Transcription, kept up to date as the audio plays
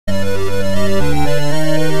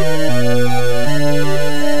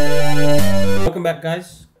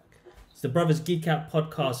It's the Brothers Geek Out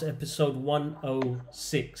podcast, episode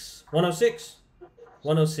 106. 106?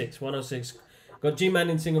 106, 106. Got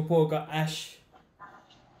G-Man in Singapore, got Ash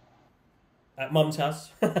at Mum's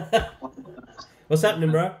house. What's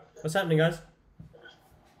happening, bro? What's happening, guys?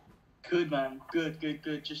 Good, man. Good.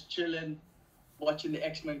 Just chilling, watching the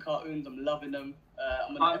X-Men cartoons. I'm loving them.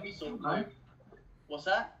 I'm on episode 9. What's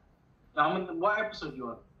that? What episode you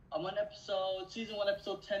on? I'm on season 1,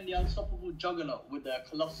 episode 10, The Unstoppable Juggernaut with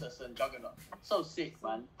Colossus and Juggernaut. So sick,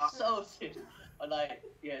 man. So sick.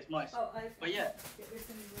 Yeah, it's nice. But yeah,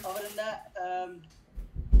 other than that,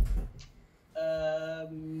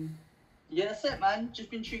 yeah, that's it, man.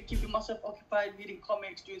 Just been keeping myself occupied, reading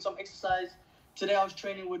comics, doing some exercise. Today I was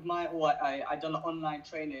training with I done an online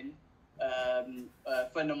training. A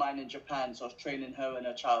friend of mine in Japan, so I was training her and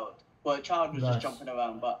her child. Well, her child was just jumping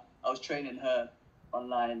around, but I was training her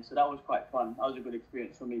online, so that was quite fun. That was a good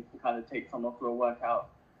experience for me to kind of take some off for a workout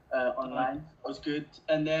online. It was good.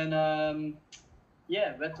 And then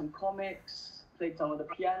yeah, read some comics, played some of the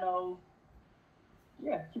piano.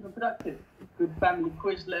 Yeah, keeping productive. Good family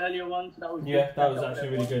quiz earlier on, so that was yeah, good. that was actually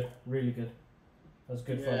really good. Really good. That was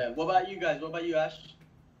good fun. Yeah. What about you guys? What about you, Ash?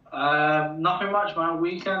 Nothing much, man.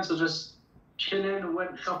 Weekends, so just chilling.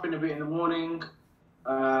 Went shopping a bit in the morning.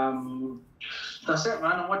 That's it,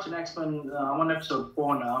 man. I'm watching X-Men. I'm on episode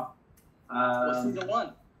 4 now. Season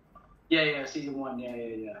 1? Yeah, season 1.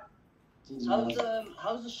 Yeah.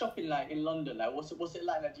 How's the shopping like in London? Like, what's it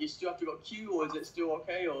like? Like, do you still have to go queue, or is it still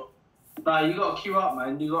okay? Or nah, you got to queue up,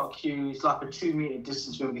 man. You got to queue. It's like a 2-meter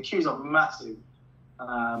distance. The queues are massive.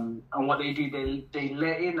 And what they do, they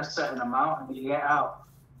let in a certain amount and they let out.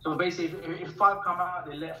 So basically, if 5 come out,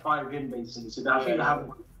 they let 5 in, basically. So I think they have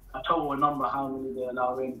a total number how many they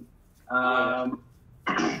allow in.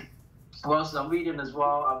 What else? I'm reading as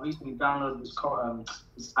well. I recently downloaded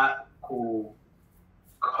this app called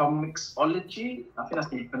Comixology. I think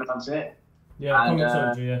that's how you pronounce it. Yeah,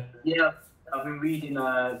 Comixology, yeah. Yeah, I've been reading.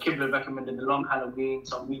 Kibler recommended The Long Halloween,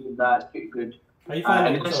 so I'm reading that. It's pretty good. How you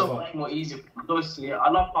finding and it it's so so far? much more easy. Obviously, I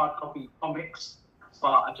love hard copy comics, but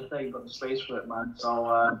I just ain't got the space for it, man.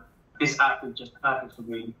 So this app is just perfect for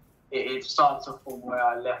me. It starts off from where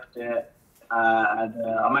I left it, and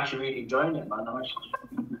I'm actually really enjoying it, man. I'm actually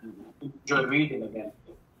enjoying reading again.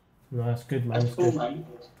 No, that's good, man. that's cool, man.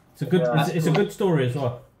 It's a good. It's a good story as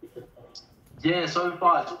well. Yeah, so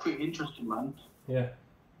far it's pretty interesting, man. Yeah,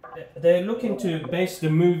 they're looking to base the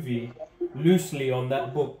movie loosely on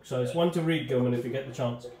that book, so it's one to read, Gilman, if you get the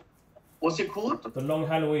chance. What's it called? The Long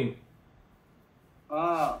Halloween.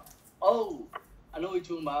 Oh, I know what you're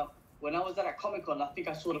talking about. When I was at a Comic-Con, I think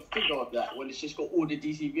I saw the figure of that, when it's just got all the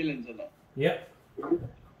DC villains in it. Yep.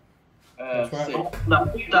 That's right.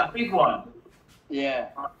 Sick. That big one. Yeah.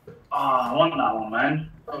 I want that one, man.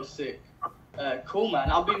 Oh, sick. Cool, man.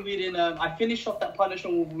 I've been reading, I finished off that Punisher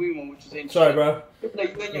Wolverine one, which is interesting. Sorry, bro.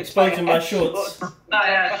 Like, when you're Exposing my shorts.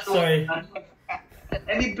 Sorry.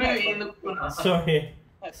 Any booty in the corner. Sorry.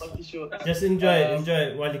 Shorts. Just enjoy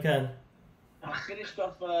it while you can. I finished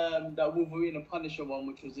off that Wolverine and Punisher one,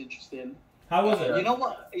 which was interesting. How was it? You know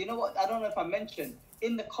what? I don't know if I mentioned.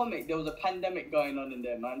 In the comic, there was a pandemic going on in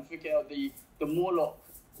there, man. Forget out the Morlock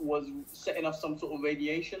was setting off some sort of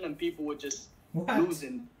radiation, and people were just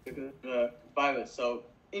losing the virus. So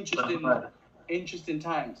interesting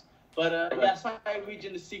times. But yeah, I started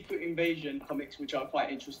reading the Secret Invasion comics, which are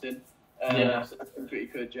quite interesting. Yeah, so that's been pretty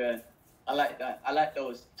good. Yeah, I like that. I like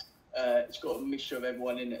those. It's got a mixture of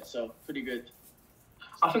everyone in it, so pretty good.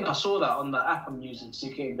 I think I saw that on the app I'm using,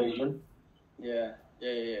 Secret Invasion. Yeah,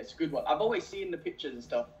 it's a good one. I've always seen the pictures and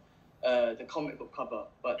stuff, the comic book cover,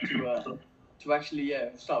 but to actually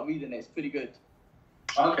start reading it, it's pretty good.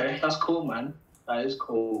 Okay, that's cool, man. That is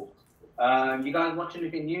cool. You guys watch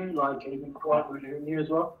anything new? Like anything new as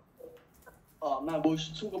well? Oh man, well, we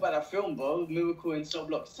should talk about that film, bro. Miracle in Cell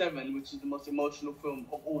Block 7, which is the most emotional film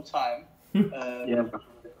of all time. Yeah.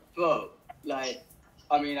 Bro, like,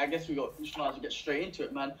 I mean, I guess we should might as well get straight into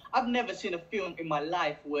it, man. I've never seen a film in my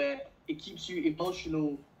life where it keeps you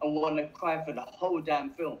emotional and want to cry for the whole damn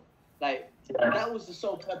film. Like, that was the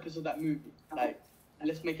sole purpose of that movie. Like,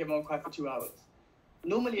 let's make everyone cry for 2 hours.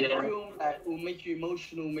 Normally, a film will make you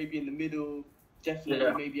emotional, maybe in the middle,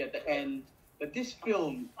 definitely maybe at the end. But this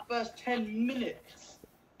film, first 10 minutes,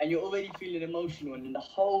 and you're already feeling emotional, and then the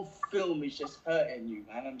whole film is just hurting you,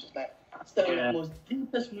 man. I'm just like, it's the most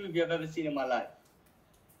deepest movie I've ever seen in my life.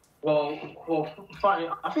 Well, funny.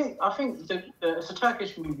 I think it's a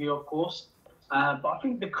Turkish movie, of course, but I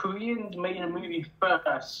think the Koreans made a movie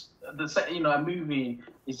first. A movie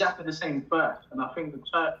exactly the same first, and I think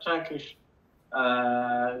the Turkish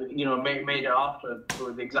made it after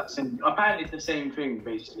for the exact same. Apparently, it's the same thing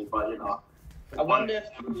basically, but I wonder if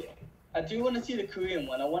I do want to see the Korean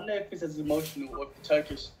one. I wonder if it's as emotional or if the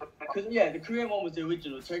Turkish. Because the Korean one was the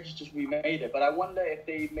original. Turkish just remade it. But I wonder if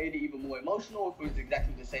they made it even more emotional, or if it was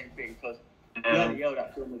exactly the same thing. Because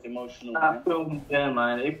that film was emotional. That film,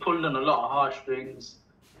 man, it pulled on a lot of heartstrings.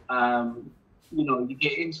 You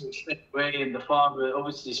get into it straight away, and the father,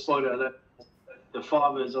 obviously, spoiler alert, the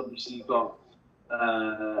father's obviously got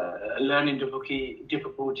learning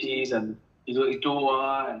difficulties, and he's got his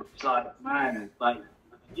daughter, and it's like, man,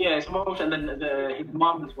 it's emotional. And then his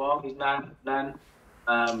mum as well, his nan. That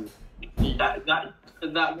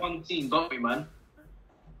one scene got me, man.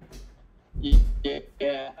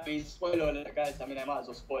 Yeah. I mean, spoiler alert, guys. I mean, I might as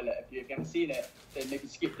well spoil it. If you haven't seen it, then maybe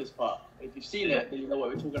skip this part. If you've seen it, then you know what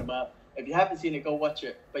we're talking about. If you haven't seen it, go watch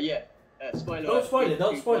it. But spoiler. Don't spoil it.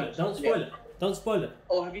 Don't spoil it. Don't spoil it. Don't spoil it.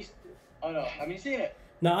 Oh, have you? Oh no, have you seen it?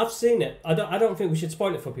 No, I've seen it. I don't think we should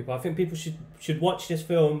spoil it for people. I think people should watch this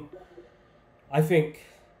film. I think,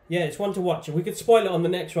 it's one to watch. We could spoil it on the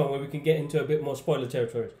next one where we can get into a bit more spoiler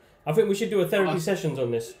territory. I think we should do a therapy sessions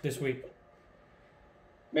on this week.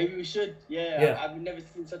 Maybe we should. Yeah. I've never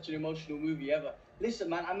seen such an emotional movie ever. Listen,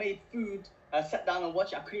 man, I made food. I sat down and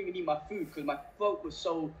watched it. I couldn't even eat my food because my throat was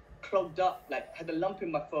so clogged up. Like, I had a lump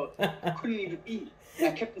in my throat. I couldn't even eat. And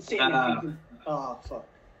I kept sitting and thinking, oh, fuck.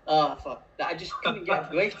 I just couldn't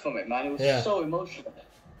get away from it, man. It was so emotional.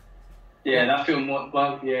 Yeah, that film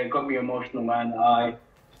got me emotional, man.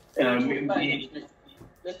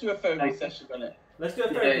 Let's do a therapy session on it. Let's do a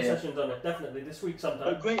therapy session on it, definitely, this week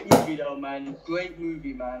sometime. A great movie, though, man. Great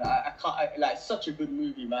movie, man. Such a good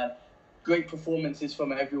movie, man. Great performances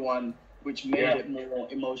from everyone, which made it more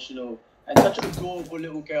emotional. And such an adorable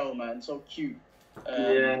little girl, man. So cute.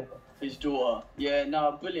 His daughter.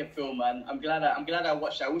 Brilliant film, man. I'm glad I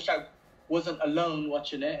watched it. I wish I wasn't alone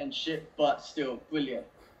watching it and shit, but still, brilliant.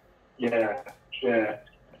 Yeah.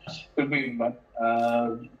 Good movie, man.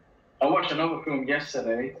 I watched another film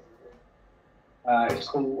yesterday. It's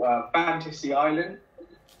called Fantasy Island.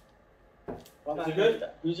 Is it good?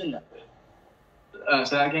 Who's in that?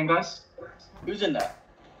 Say that again, guys. Who's in that?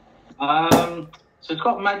 So it's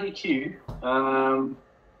got Maggie Q.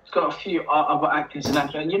 It's got a few other actors in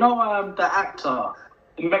that. And you know the actor,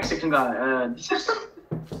 the Mexican guy.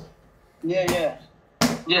 Yeah,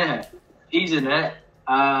 he's in it.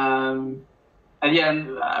 And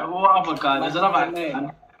what other guy? There's another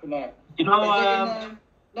actor. You know,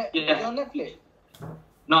 is it on Netflix?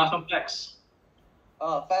 No, it's on Flex.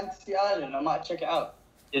 Oh, Fantasy Island. I might check it out.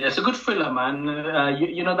 Yeah, it's a good thriller, man.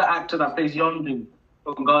 You know the actor that plays Yondu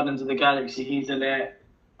from Guardians of the Galaxy? He's in it.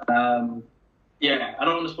 I don't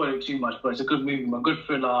want to spoil it too much, but it's a good movie, man. Good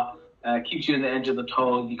thriller. Keeps you on the edge of the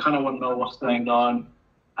toe. You kind of want to know what's going on.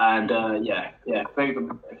 And very good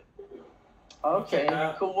movie.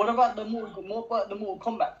 Okay, cool. What about the Mortal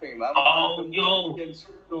Kombat thing, man? Oh, yo.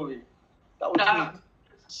 Story. That was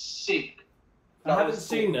sick. I haven't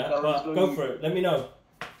seen that, but go for it. Let me know.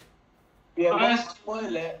 Yeah, I won't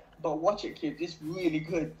spoil it, but watch it, kids. It's really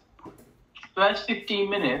good. First 15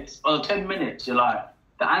 minutes or 10 minutes, you're like,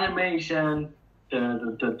 the animation,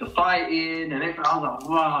 the fighting, and everything. I was like,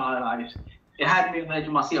 wow, it had me on the edge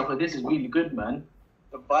of my seat. I thought, this is really good, man.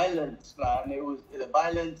 The violence, man. It was the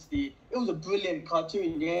violence. It was a brilliant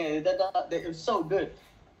cartoon. Yeah, it was so good.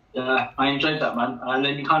 Yeah, I enjoyed that, man. And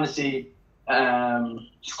then you kind of see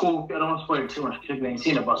Scorpion. I don't want to spoil it too much because you ain't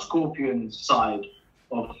seen it, but Scorpion's side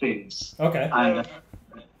of things. Okay. And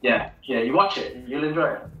you watch it, you'll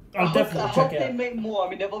enjoy it. I'll definitely check it out. I hope they make more. I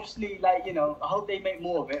mean, they've obviously I hope they make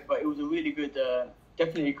more of it. But it was a really good,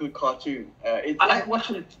 definitely a good cartoon. It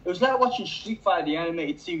was like watching Street Fighter the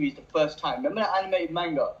animated series the first time. Remember that animated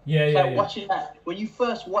manga? Watching that when you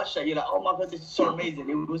first watched that, you're like, oh my god, this is so amazing.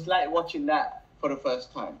 It was like watching that for the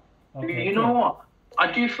first time. Okay, you know what? I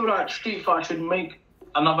do feel like Street Fighter should make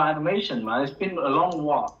another animation, man. It's been a long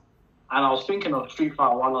while. And I was thinking of Street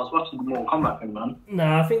Fighter while I was watching the Mortal Kombat thing, man.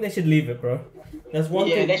 Nah, I think they should leave it, bro. That's one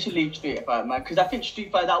thing. Yeah, they should leave Street Fighter, man. Because I think Street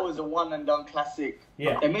Fighter, that was a one and done classic.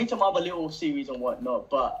 Yeah. They made some other little series and whatnot,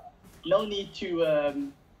 but no need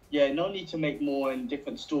to make more and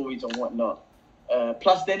different stories and whatnot.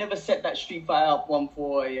 Plus, they never set that Street Fighter up one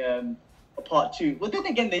for a part 2. Well, then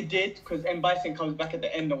again, they did, because M. Bison comes back at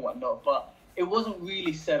the end and whatnot, but it wasn't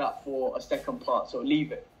really set up for a second part, so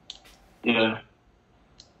leave it. Yeah.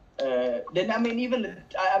 Then, I mean,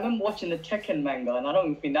 I remember watching the Tekken manga, and I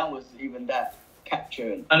don't even think that was even that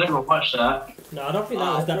capturing. I never watched that. No, I don't think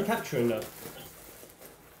that was that capturing, though.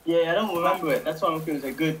 Yeah, I don't remember it. That's why I don't feel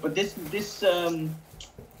so good. But this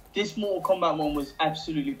Mortal Kombat one was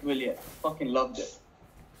absolutely brilliant. Fucking loved it.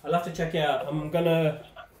 I'll have to check it out. I'm gonna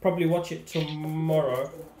probably watch it tomorrow.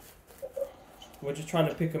 We're just trying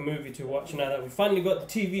to pick a movie to watch now that we finally got the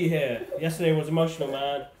TV here. Yesterday was emotional,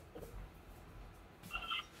 man.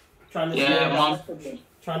 Trying to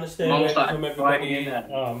stay away from everybody.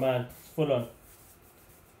 Oh man, full on.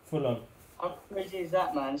 How crazy is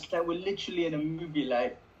that, man? It's like we're literally in a movie.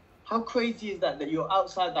 Like, how crazy is that you're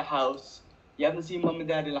outside the house, you haven't seen mum and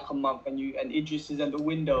dad in like a month, and Idris is at the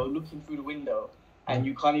window looking through the window, and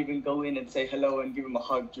you can't even go in and say hello and give him a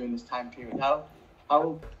hug during this time period.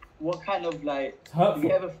 What kind of like? Do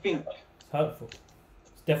you ever think? It's hurtful.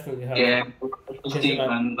 It's definitely hurtful. Yeah, it's deep,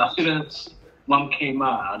 man. As soon as mum came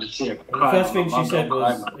out, I just see her crying. The first thing she said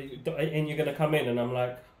was, "And you're gonna come in," and I'm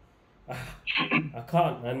like, I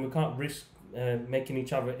can't, and we can't risk making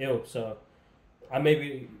each other ill. So I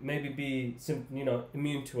maybe be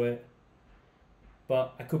immune to it,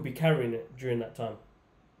 but I could be carrying it during that time.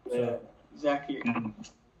 So. Yeah, exactly.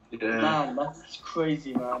 Yeah. Man, that's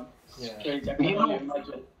crazy, man. It's crazy. I can't really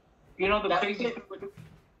imagine. You know the crazy.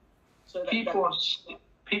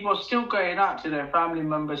 People are still going out to their family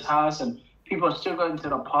members' house, and people are still going to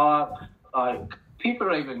the park. Like, people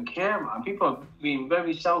don't even care, man. People are being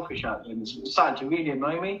very selfish out there. It's starting to really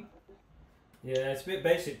annoy me. Yeah, it's a bit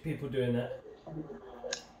basic, people doing that.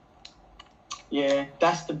 Yeah,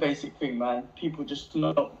 that's the basic thing, man. People just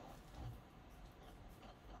not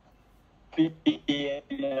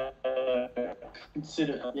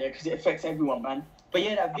consider. Yeah, because it affects everyone, man. But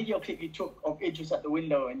yeah, that video clip you took of Idris at the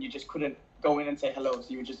window and you just couldn't go in and say hello, so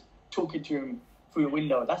you were just talking to him through the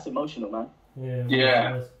window. That's emotional, man.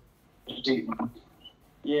 Yeah. Deep, man.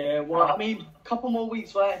 Yeah, well, I mean, couple more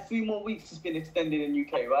weeks, right? 3 more weeks has been extended in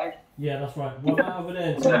UK, right? Yeah, that's right. What about over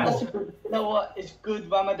there? You know what? It's good.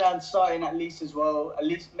 Ramadan starting at least as well. At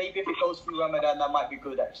least maybe if it goes through Ramadan, that might be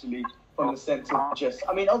good actually. From the sense of just,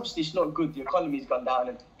 I mean, obviously it's not good. The economy's gone down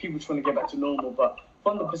and people trying to get back to normal. But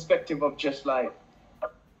from the perspective of just like,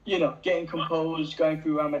 getting composed, going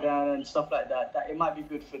through Ramadan and stuff like that, that it might be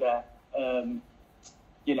good for that.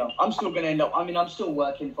 I'm still going to end up, I'm still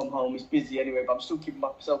working from home. It's busy anyway, but I'm still keeping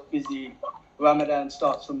myself busy. Ramadan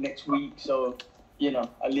starts from next week, so,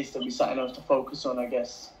 at least there'll be something else to focus on, I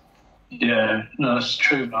guess. Yeah, no, that's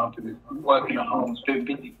true, man. Working at home has been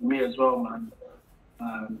busy for me as well, man.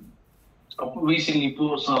 I recently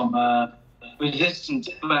bought some resistance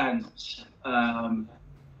bands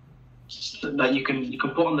that you can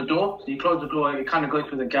put on the door. So you close the door, it kind of goes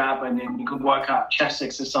through the gap, and then you can work out chest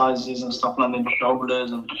exercises and stuff like that,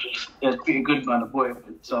 shoulders, and it's pretty good, man.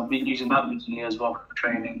 So I've been using that recently as well for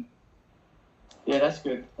training. Yeah, that's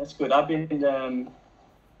good. That's good. I've been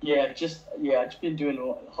just been doing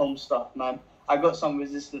home stuff, man. I got some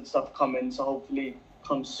resistance stuff coming, so hopefully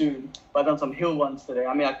come soon. But I've done some hill ones today.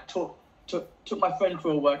 I mean, I took my friend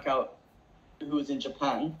for a workout who was in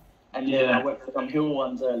Japan, and then I went for some hill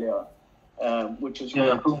ones earlier, which was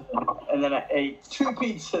good. And then I ate 2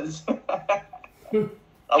 pizzas.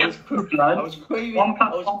 I was craving. One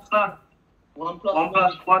plus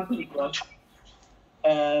one.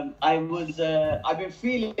 I've been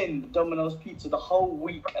feeling Domino's pizza the whole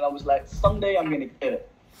week, and I was like, someday I'm gonna get it.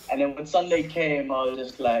 And then when Sunday came, I was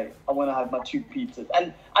just like, I want to have my 2 pizzas.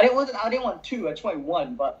 And I didn't want 2, I just wanted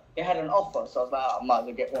 1, but they had an offer, so I was like, I might as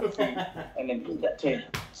well get 1 free and then eat that too.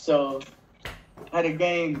 So I had a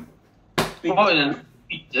game.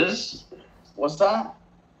 Pizzas? What's that?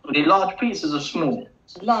 Were they large pizzas or small?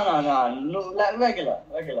 No, like regular.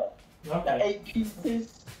 Okay. Like 8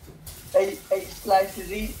 pieces, 8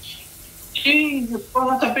 slices each. Jesus,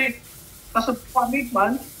 bro, that's a quite big,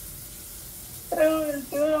 man.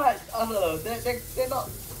 They're like, I don't know,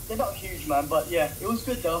 they're not huge, man, but yeah, it was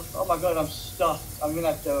good though. Oh my god, I'm stuffed. I'm gonna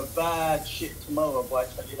have to have a bad shit tomorrow, boy, I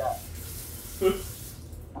tell you that.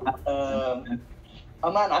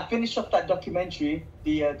 Man, I finished off that documentary,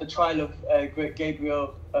 the trial of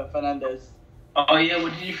Gabriel Fernandez. Oh yeah,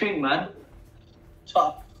 what did you think, man?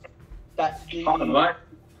 Tough. Right?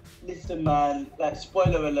 Listen, man, like,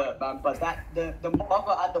 spoiler alert, man, but the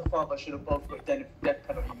mother and the father should have both got death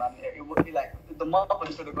penalty, man. It would be like, the mother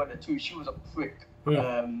should have got it too. She was a prick.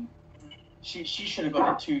 Yeah. She should have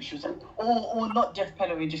got it too. She was like, or not death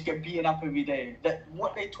penalty, just get beaten up every day. That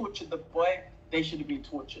what they tortured the boy, they should have been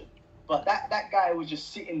tortured. But that guy was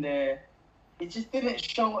just sitting there. It just didn't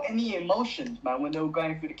show any emotions, man, when they were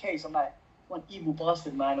going through the case. I'm like, what evil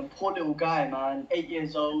bastard, man. A poor little guy, man, 8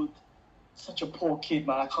 years old. Such a poor kid,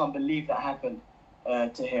 man. I can't believe that happened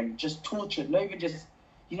to him. Just tortured. Not even just,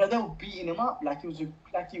 they were beating him up like he was a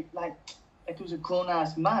grown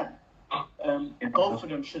ass man. Both of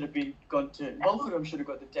them should have got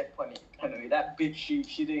the death penalty. That bitch,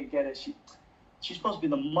 she didn't get it. She's supposed to be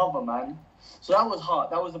the mother, man. So that was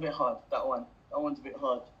hard. That was a bit hard. That one's a bit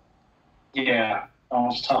hard. Yeah, that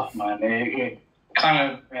was tough, man. It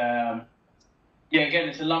kind of, yeah, again,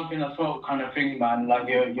 it's a lump in the throat kind of thing, man. Like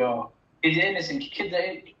it's innocent.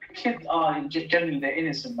 Kids are generally they're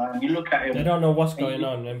innocent, man. You look at him. They don't know what's going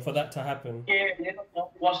on, and for that to happen. Yeah, they don't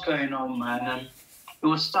know what's going on, man. And it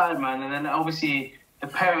was sad, man. And then obviously the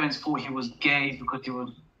parents thought he was gay because he was,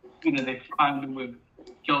 you know, they found him with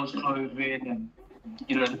girls' clothing and,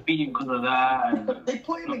 you know, the beating because of that. And, they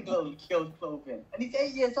put him in girls' clothing, and he's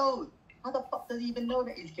 8 years old. How the fuck does he even know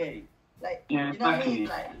that he's gay? Like, yeah, you know exactly. what I mean?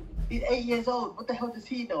 Like, he's 8 years old. What the hell does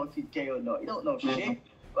he know if he's gay or not? He don't know shit,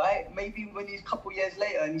 right? Maybe when he's a couple years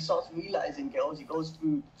later and he starts realizing girls, he goes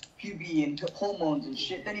through puberty and hormones and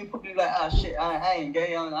shit, then he'll probably be like, ah, shit, I ain't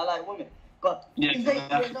gay, I like women. But he's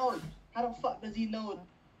 8 years old. How the fuck does he know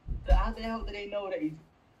that? How the hell do they know that he's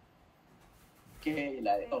gay?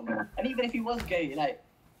 Like, oh, and even if he was gay, like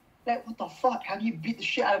what the fuck? How do you beat the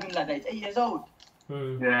shit out of him like that? He's 8 years old.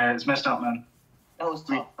 Yeah, it's messed up, man. That was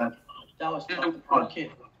tough. That was tough for a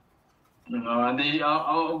kid. You know, and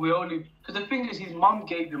we only because the thing is, his mum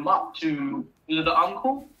gave him up to either the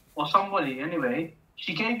uncle or somebody. Anyway,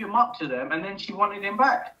 she gave him up to them, and then she wanted him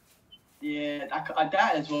back. Yeah,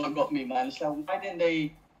 that is what got me, man. It's like, why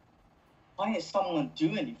didn't someone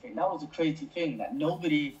do anything? That was a crazy thing. Like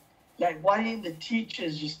nobody, like why didn't the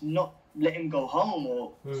teachers just not let him go home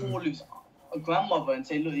or call his grandmother and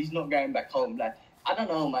say, look, he's not going back home? Like, I don't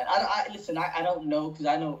know, man. Listen, I don't know because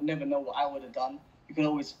I never know what I would have done. You can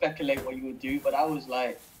always speculate what you would do, but I was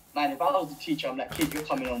like, man, if I was the teacher, I'm like, kid, you're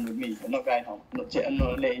coming home with me. I'm not going home. I'm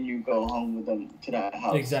not letting you go home with them to that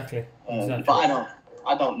house. Exactly. But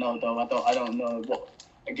I don't know though. I don't know what.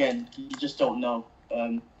 Again, you just don't know.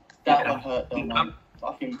 That one hurt though, man.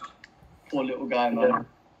 Fucking poor little guy, man. Yeah.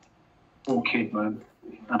 Poor kid, man.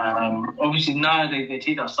 Obviously now they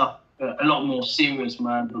take that stuff a lot more serious,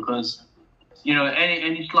 man, because you know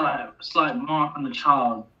any slight mark on the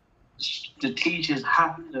child, the teachers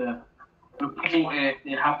have to report it.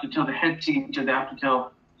 They have to tell the head teacher. They have to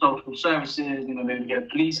tell social services. You know, they get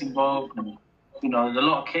police involved. And, you know, there's a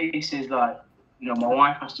lot of cases like, you know, my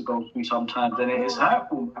wife has to go through sometimes, and it is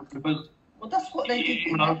hurtful because. Well, that's what they did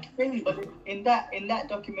in that thing, but in that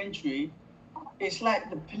documentary, it's like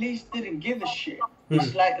the police didn't give a shit.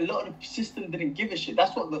 It's like a lot of the system didn't give a shit.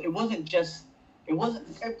 That's what it wasn't because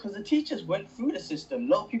the teachers went through the system.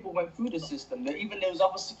 A lot of people went through the system. Even there was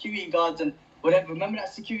other security guards and whatever. Remember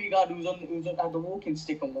that security guard who had the walking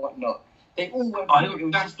stick and whatnot? They all went through it. It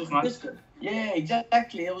was just the system. Yeah,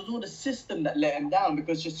 exactly. It was all the system that let him down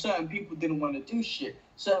because just certain people didn't want to do shit.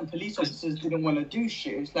 Certain police officers didn't want to do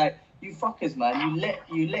shit. It's like, you fuckers, man.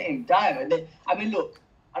 You let him die, man. I mean, look,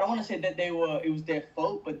 I don't want to say that it was their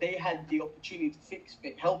fault, but they had the opportunity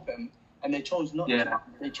to help him, and they chose not to.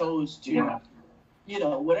 They chose to, you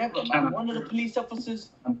know, whatever, man. One of the police officers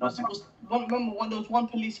there was one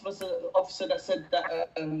police officer that said that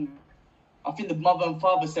I think the mother and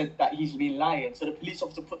father said that he's been lying. So the police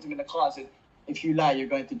officer puts him in the car and said, if you lie, you're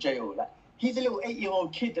going to jail. Like, he's a little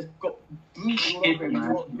 8-year-old kid that's got bruises all over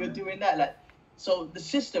him. You're doing that, like. So the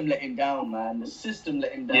system let him down, man. The system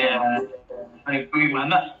let him down. Yeah, I agree, man.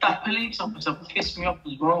 That police officer pissed me off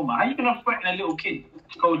as well, man. How you gonna threaten a little kid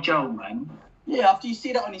to go to jail, man? Yeah, after you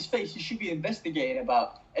see that on his face, you should be investigating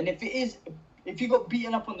about. And if you got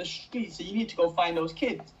beaten up on the street, so you need to go find those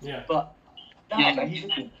kids. Yeah. But man,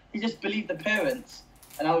 he just believed the parents,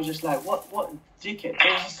 and I was just like, what dickhead?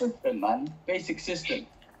 There's a system, man. Basic system.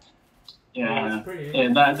 Yeah,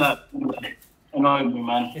 that annoyed me,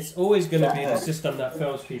 man. It's always going to be the system that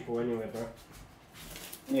fails people anyway, bro.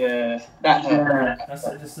 Yeah, that hurt.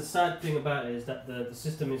 That's the sad thing about it, is that the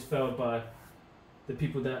system is failed by the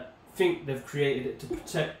people that think they've created it to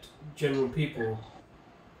protect general people.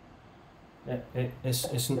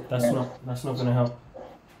 That's not going to help.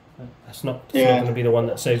 That's not going to be the one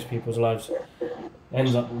that saves people's lives.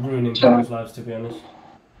 Ends up ruining people's lives, to be honest.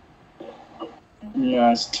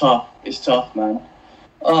 Yeah, it's tough, man.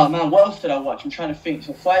 Oh man, what else did I watch? I'm trying to think.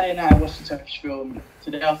 So Friday night I watched a Turkish film.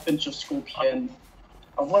 Today I finished a Scorpion.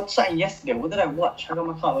 I watched something yesterday. What did I watch? I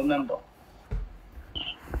can't remember.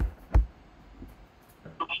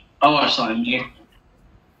 I watched something new.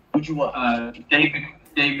 What'd you watch? David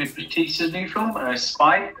Bautista's new film,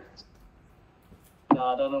 Spy. No,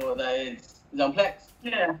 I don't know what that is. Is it on Plex?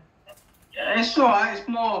 Yeah, it's alright. It's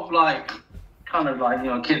more of like, kind of like,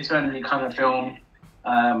 you know, kid-friendly kind of film.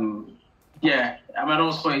 Yeah, I mean,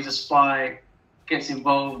 also he's a spy, gets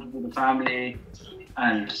involved with the family,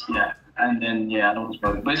 and then I don't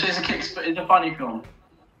know. But it's a funny film.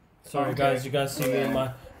 Sorry guys, you guys see me in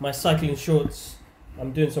my cycling shorts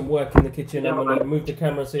I'm doing some work in the kitchen. I'm gonna move the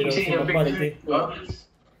camera so you don't see my quality.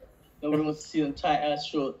 Nobody wants to see them tight ass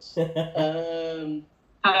shorts. That's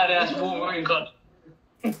Wolverine God.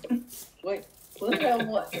 Wait, what did I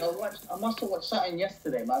watch? I must have watched something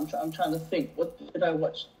yesterday, man. I'm trying to think. What did I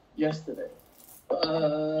watch yesterday?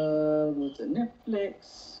 Was it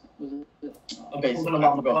Netflix? Was it? Okay, so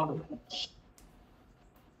I forgot.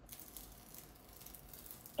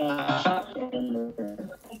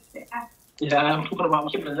 Yeah, I'm talking about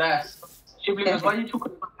my sibling's ass. Siblings, why are you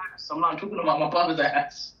talking about ass? I'm not talking about my brother's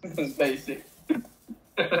ass. Basic.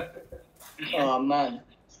 Oh man.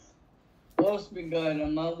 What else been going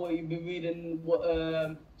on, man? What you been reading? What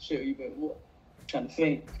shit you been trying to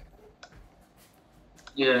think?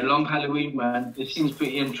 Yeah, Long Halloween, man. It seems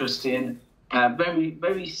pretty interesting. Very,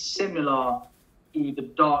 very similar to the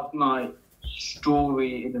Dark Knight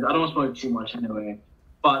story. I don't want to spoil too much anyway,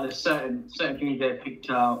 but there's certain things they picked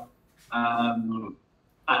out. I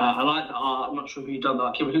like the art. I'm not sure who done the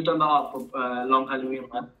art. Who done the art for Long Halloween,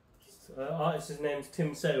 man? Artist's name's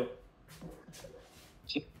Tim Sale.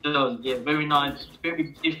 Yeah, very nice.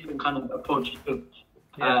 Very different kind of approach.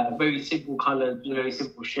 Very simple colours, very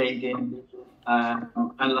simple shading. And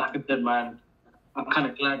like I said, man, I'm kind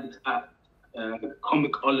of glad it's at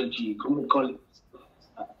comicology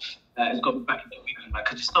has got me back into reading,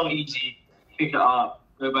 because it's so easy to pick it up,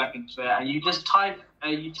 go back into it, and you just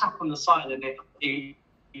you tap on the side and it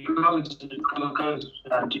goes to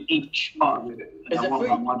each part of it. Is it free?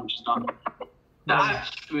 One, which is done. The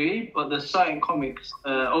app's free, but there's certain comics.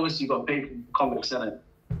 Obviously, you've got paper comics in it.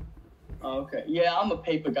 Oh, okay. Yeah, I'm a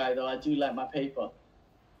paper guy though. I do like my paper.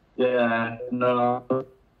 Yeah, no.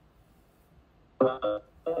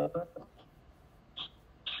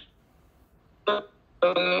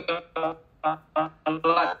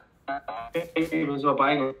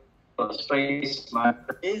 Space, man.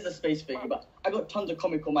 It is a space thing, but I got tons of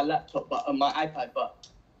comic on my laptop, but on my iPad, but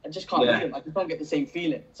I just can't read them. I just don't get the same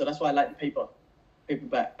feeling. So that's why I like the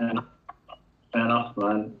paperback. Fair enough,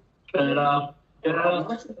 man. Fair enough.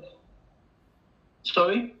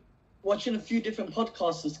 Sorry? Watching a few different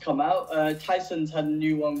podcasters come out. Tyson's had a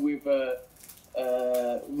new one with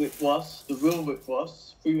Rick Ross, the real Rick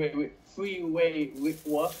Ross, Freeway Rick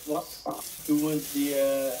Ross, who was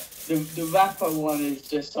the rapper one is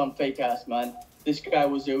just some fake ass man. This guy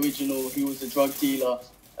was the original. He was a drug dealer,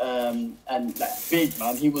 and like big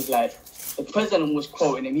man. He was like the president was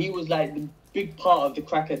quoting him. He was like the big part of the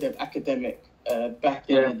crack academic back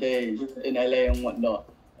in the days in LA and whatnot.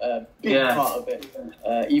 Big part of it,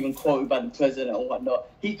 even quoted by the president and whatnot.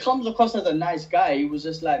 He comes across as a nice guy. He was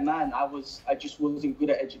just like, man, I just wasn't good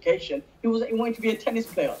at education. He wanted to be a tennis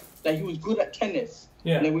player. Like he was good at tennis.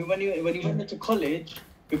 Yeah. And then when he went into college,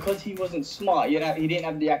 because he wasn't smart, he didn't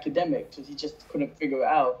have the academics, so he just couldn't figure it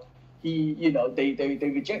out.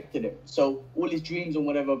 They rejected him. So all his dreams and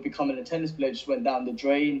whatever of becoming a tennis player just went down the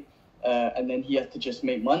drain. And then he had to just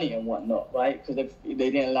make money and whatnot, right? Because they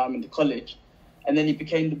didn't allow him into college. And then he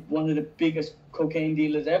became one of the biggest cocaine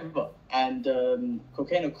dealers ever, and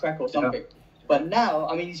cocaine or crack or something. Yeah. But now,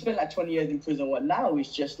 I mean, he spent like 20 years in prison. What now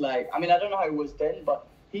he's just like, I mean, I don't know how it was then, but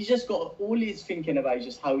he's just got all he's thinking about is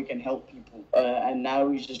just how he can help people. And now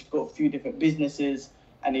he's just got a few different businesses,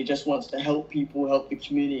 and he just wants to help people, help the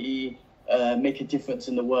community, make a difference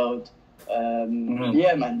in the world.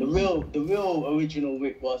 Yeah, man, the real original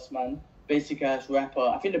Rick Ross, man, basic ass rapper.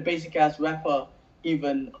 I think the basic ass rapper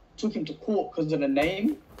even took him to court because of the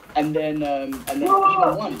name, and then even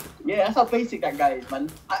won. Yeah, that's how basic that guy is, man.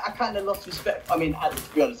 I kind of lost respect. I mean, to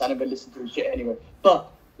be honest, I never listened to his shit anyway.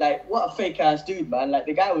 But like, what a fake ass dude, man. Like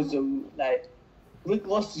the guy was like, Rick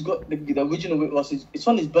Ross has got the original Rick Ross. It's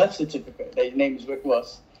on his birth certificate. His name is Rick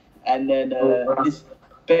Ross, and then this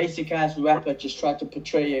basic ass rapper just tried to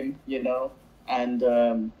portray him,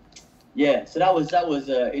 and yeah. So that was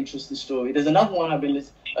an interesting story. There's another one I've been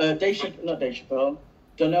listening. Not Dave Chappelle.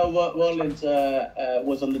 Donnell Rollins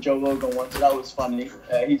was on the Joe Rogan one, so that was funny.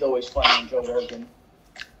 He's always funny on Joe Rogan.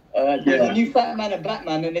 There's a new Fat Man and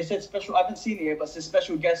Batman, and they said special. I haven't seen it yet, but it's a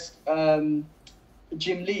special guest,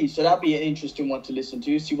 Jim Lee. So that'd be an interesting one to listen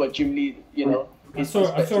to. See what Jim Lee, I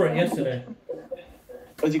saw it yesterday.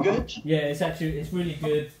 Was it good? Yeah, it's really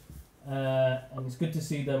good, and it's good to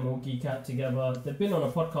see them all geek out together. They've been on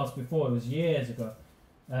a podcast before. It was years ago,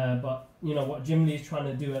 but what Jim Lee's trying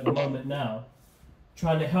to do at the moment now.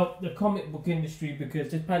 Trying to help the comic book industry,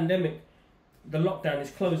 because this pandemic, the lockdown has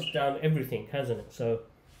closed down everything, hasn't it? So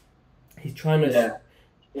he's trying to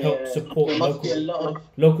help support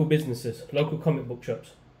local businesses, local comic book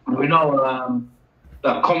shops. We know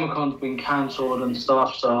that Comic-Con's been cancelled and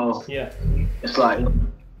stuff, so it's like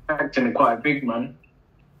affecting it quite big, man.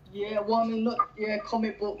 Yeah, well, I mean, look, yeah,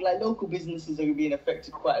 comic book, like local businesses are being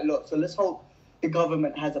affected quite a lot. So let's hope the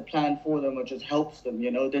government has a plan for them or just helps them.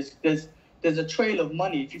 You know, there's a trail of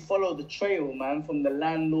money. If you follow the trail, man, from the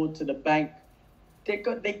landlord to the bank, they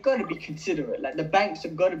got to be considerate. Like the banks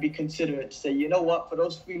have got to be considerate to say, you know what, for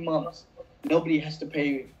those 3 months, nobody has to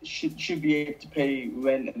pay should be able to pay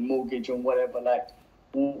rent and mortgage and whatever. Like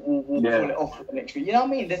we'll pull it off for the next week. You know what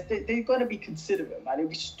I mean? They've got to be considerate, man. It'd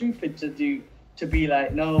be stupid to be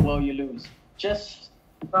like, no, well, you lose. Just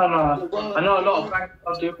no. I know a lot of banks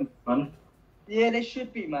are doing, man. Yeah, they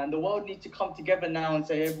should be, man. The world needs to come together now and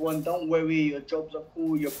say, everyone, don't worry, your jobs are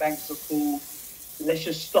cool, your banks are cool. Let's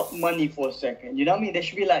just stop money for a second. You know what I mean? They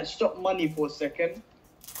should be like, stop money for a second.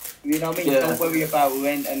 You know what I mean? Yeah. Don't worry about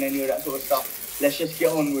rent and any of that sort of stuff. Let's just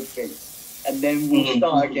get on with things. And then we'll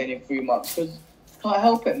start again in 3 months. Because can't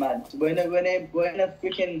help it, man. We're in a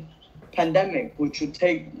freaking pandemic, which would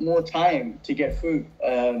take more time to get through.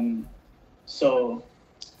 So...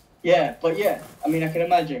 yeah, but yeah, I mean, I can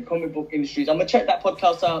imagine comic book industries. I'm gonna check that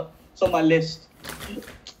podcast out. It's on my list.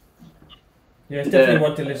 Yeah, it's definitely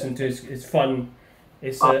one to listen to. It's fun.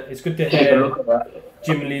 It's good to hear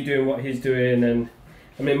Jim Lee doing what he's doing, and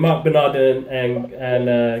I mean Mark Bernard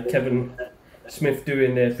and Kevin Smith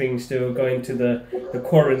doing their thing, still going to the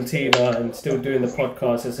quarantine and still doing the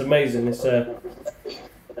podcast. It's amazing. It's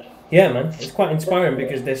yeah, man. It's quite inspiring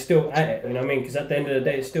because they're still at it. You know what I mean? Because at the end of the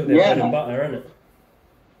day, it's still their bread and butter, isn't it?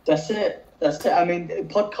 That's it. I mean,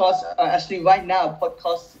 podcasts, actually right now,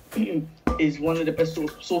 podcast is one of the best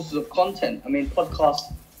sources of content. I mean,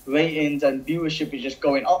 podcast ratings and viewership is just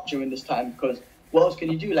going up during this time because what else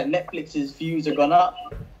can you do? Like Netflix's views have gone up,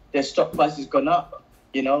 their stock price has gone up,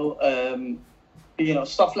 you know,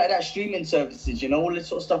 stuff like that, streaming services, you know, all this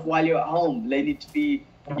sort of stuff while you're at home. They need to be,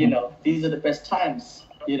 you know, these are the best times,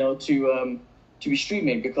 you know, to be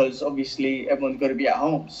streaming because obviously everyone's got to be at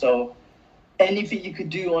home. So anything you could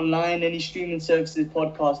do online, any streaming services,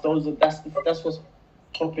 podcasts, that's what's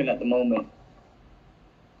popping at the moment.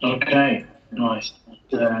 Okay, nice.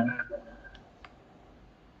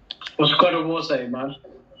 What's God of War saying, man?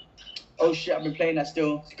 Oh shit, I've been playing that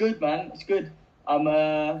still. It's good, man. It's good.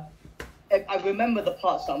 I remember the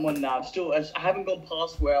parts that I'm on now. I haven't gone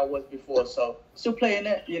past where I was before, so still playing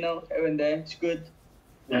it, you know, here and there. It's good.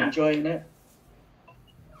 Yeah. Enjoying it.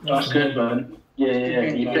 That's good, man.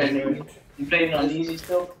 Yeah. You playing on easy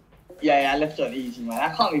still? Yeah, I left it on easy, man. I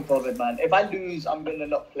can't be bothered, man. If I lose, I'm gonna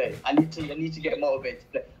not play. I need to get motivated to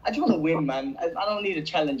play. I just want to win, man. I don't need a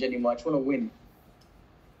challenge anymore. I just want to win.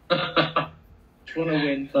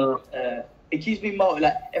 It keeps me motivated.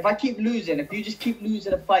 Like if I keep losing, if you just keep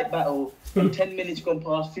losing a fight battle, and 10 minutes gone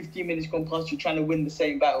past, 15 minutes gone past, you're trying to win the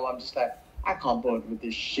same battle. I'm just like, I can't bother with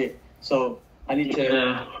this shit. So I need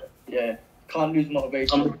to, can't lose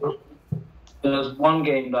motivation. There's one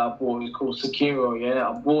game that I bought, it's called Sekiro, yeah?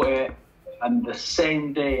 I bought it, and the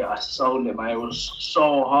same day I sold it, man. It was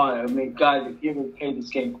so hard. I mean, guys, if you ever played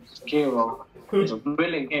this game called Sekiro, it's a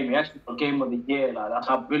brilliant game. It actually got Game of the Year, like, that's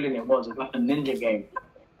how brilliant it was. It's like a ninja game.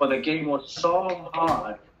 But the game was so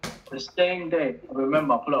hard. The same day, I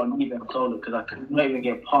remember I put it on eBay and sold it because I could not even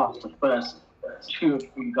get past the first 2 or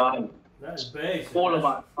 3 guys. That's basic. It's all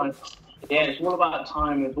about time. Yeah, it's all about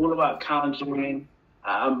time. It's all about countering.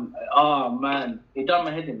 Oh man, it done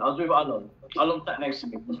my head in. I was with Alon. Alon sat next to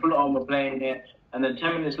me. We put it on, we're playing it, and then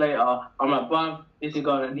 10 minutes later, I'm like, bam, this is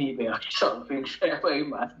going on eBay. I shut the thing straight away,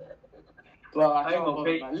 man. Well, I ain't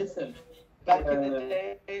gonna man. Listen, back in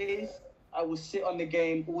the days, I would sit on the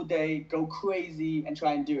game all day, go crazy, and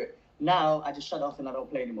try and do it. Now, I just shut off and I don't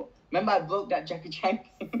play anymore. Remember, I broke that Jackie Chan?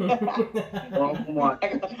 Oh my!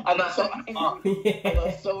 I got so angry. I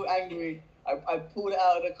got so angry. I pulled it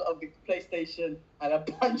out of the PlayStation and I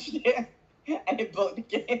punched it and it broke the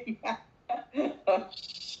game. Oh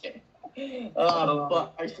shit.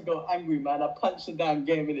 But I used to go angry, man. I punched the damn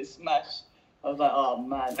game and it smashed. I was like, oh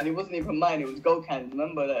man. And it wasn't even mine, it was Gokhan's.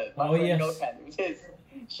 Remember that? My friend Gokhan. It was his.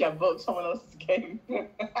 She had broke someone else's game.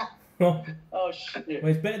 Oh shit.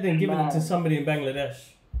 Well, it's better than giving it to somebody in Bangladesh.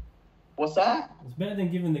 What's that? It's better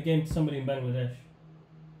than giving the game to somebody in Bangladesh.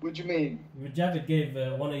 What do you mean? Javid gave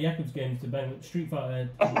one of Yakub's games to Street Fighter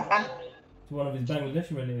to one of his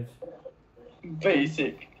Bangladeshi relatives.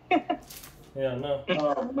 Basic. Yeah, no.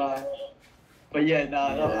 Oh man. But yeah, no,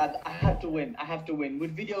 I have to win. I have to win.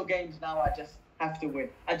 With video games now, I just have to win.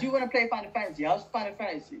 I do want to play Final Fantasy. How's Final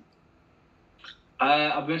Fantasy? I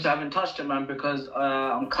haven't touched it, man, because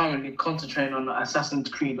I'm currently concentrating on Assassin's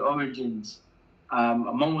Creed Origins.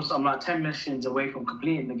 I'm like 10 missions away from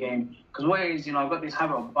completing the game. Because what it is, you know, I've got this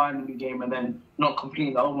habit of buying a new game and then not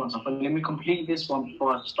completing the old one. So I thought, let me complete this one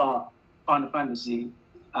before I start Final Fantasy.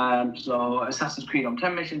 So Assassin's Creed, I'm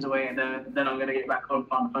 10 missions away, and then I'm gonna get back on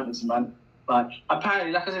Final Fantasy, man. But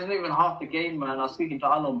apparently, like I said, it's not even half the game, man. I was speaking to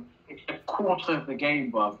Alum, it's a quarter of the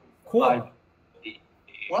game, bro. Quarter?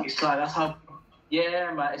 What? It's like that's how.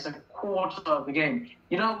 Yeah, man, it's a quarter of the game.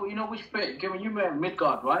 You know which bit? Given you met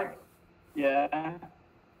Midgard, right? Yeah.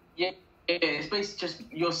 Yeah, it's basically just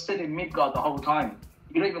you're still in Midgard the whole time.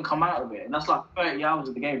 You don't even come out of it, and that's like 30 hours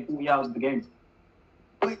of the game, 40 hours of the game.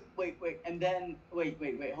 Wait, and then wait,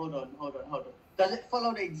 hold on. Does it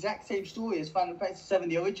follow the exact same story as Final Fantasy VII,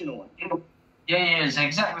 the original one? Yeah, it's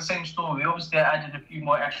exactly the same story. Obviously, I added a few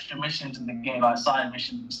more extra missions in the game, like side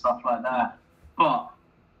missions and stuff like that. But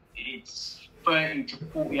it's 30 to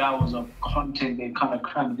 40 hours of content they kind of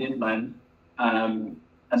crammed in, man. And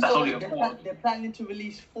that's So only a four. they're planning to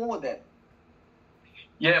release 4 then?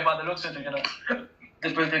 Yeah, but it looks like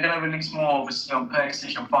they're gonna release more, obviously, on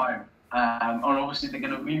PlayStation 5. And obviously, they're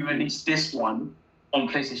gonna re-release this one on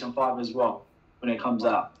PlayStation 5 as well when it comes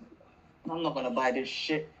out. I'm not gonna buy this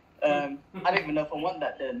shit. I don't even know if I want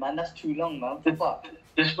that then, man. That's too long, man. Fuck.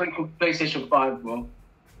 Just wait for PlayStation 5, bro.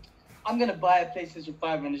 I'm gonna buy a PlayStation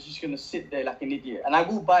 5 and it's just gonna sit there like an idiot. And I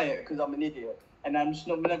will buy it because I'm an idiot. And I'm just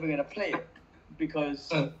never gonna play it. Because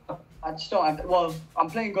I just don't have... Well, I'm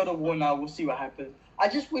playing God of War now. We'll see what happens. I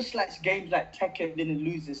just wish like games like Tekken didn't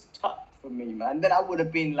lose its touch for me, man. Then I would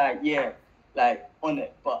have been like, yeah, like on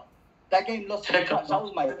it. But that game lost its touch. That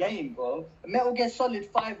was my game, bro. Metal Gear Solid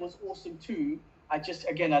 5 was awesome too. I just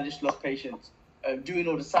lost patience. Doing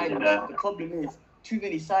all the side missions. The problem is too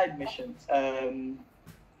many side missions.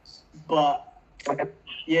 But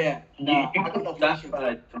yeah, no, I don't know. That's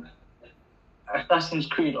right. Assassin's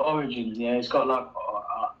Creed Origins, yeah, it's got like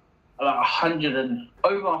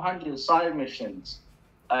 100 side missions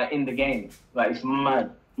in the game. Like it's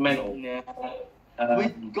mad, mental. Yeah.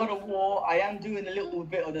 With God of War, I am doing a little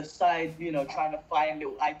bit of the side, trying to find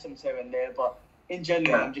little items here and there. But in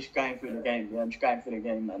general, I'm just going through the game. Yeah, I'm just going through the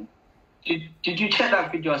game, man. Did you check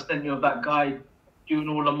that video I sent you of that guy doing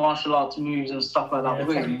all the martial arts moves and stuff like that?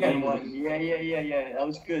 Yeah. That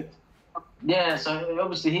was good. Yeah, so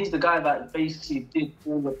obviously he's the guy that basically did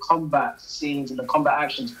all the combat scenes and the combat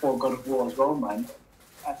actions for God of War as well, man.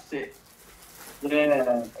 That's it.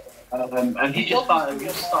 Yeah, and he just started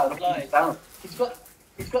looking down. He's got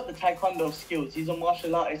the taekwondo skills. He's a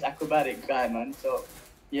martial artist, acrobatic guy, man. So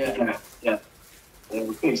yeah, it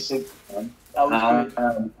was pretty sick, man. That was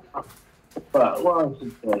good. But what else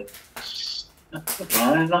is there?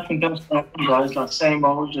 Nothing else, guys. Like same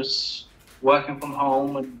old, just working from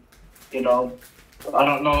home and. I don't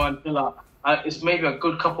know until it's maybe a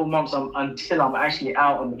good couple months until I'm actually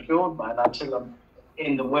out on the field, man. Until I'm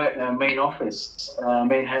in the main office,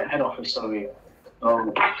 main head office, sorry.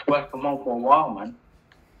 So work from home for a while, man.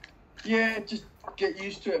 Yeah, just get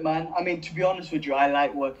used to it, man. I mean, to be honest with you, I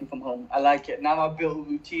like working from home. I like it. Now I've built a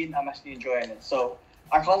routine. I'm actually enjoying it. So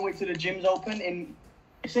I can't wait till the gym's open. In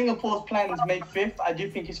Singapore's plan is May 5th. I do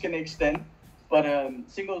think it's going to extend, but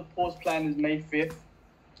Singapore's plan is May 5th.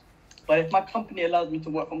 But if my company allows me to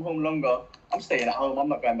work from home longer, I'm staying at home. I'm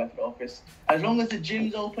not going back to the office. As long as the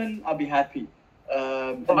gym's open, I'll be happy.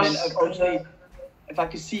 And then obviously, if I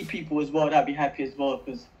could see people as well, I'd be happy as well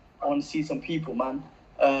because I want to see some people, man.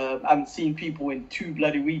 I haven't seen people in 2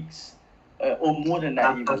 bloody weeks, or more than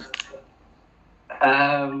that even.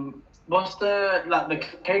 What's the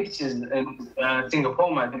cases in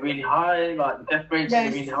Singapore, man? They're really high, like the death rates are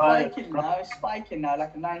really high. It's spiking now,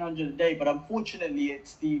 like 900 a day. But unfortunately,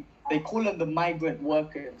 they call them the migrant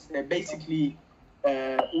workers. They're basically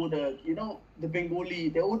all the Bengali.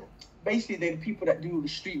 They're the people that do the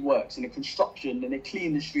street works and the construction and they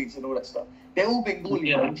clean the streets and all that stuff. They're all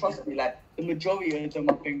Bengali, man. Trust me. Like the majority of them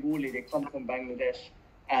are Bengali. They come from Bangladesh.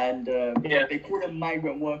 And they call them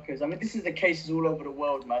migrant workers. I mean, this is the cases all over the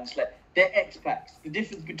world, man. It's like they're expats. The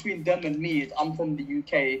difference between them and me is I'm from the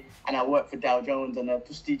UK and I work for Dow Jones and a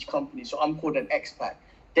prestige company, so I'm called an expat.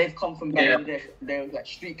 They've come from Bangladesh. They're like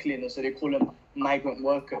street cleaners, so they call them migrant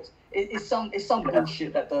workers. It's some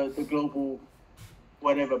bullshit that the global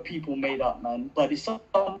whatever people made up, man. But it's some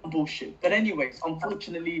bullshit. But anyways,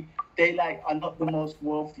 unfortunately, they are not the most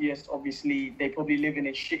wealthiest. Obviously, they probably live in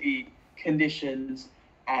shitty conditions.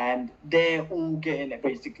 And they're all getting it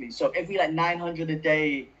basically. So every 900 a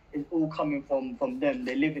day is all coming from them.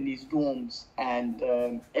 They live in these dorms, and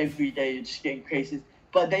every day you're just getting cases.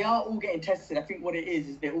 But they are all getting tested. I think what it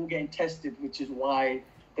is they're all getting tested, which is why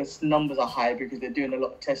the numbers are high because they're doing a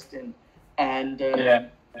lot of testing. And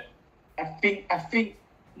I think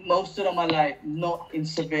most of them are not in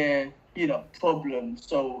severe problems.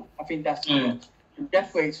 So I think that's good.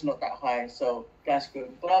 death rate's not that high, so that's good.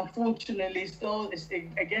 But unfortunately, still,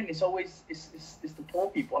 it's always the poor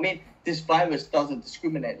people. I mean, this virus doesn't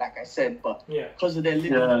discriminate, like I said, but because of their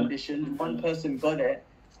living conditions, one person got it,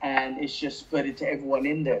 and it's just spread it to everyone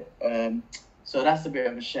in there. So that's a bit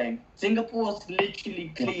of a shame. Singapore's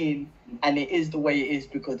literally clean, and it is the way it is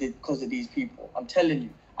because of these people. I'm telling you.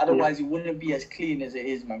 Otherwise, it wouldn't be as clean as it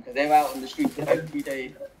is, man. Because they're out on the streets every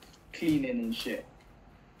day, cleaning and shit.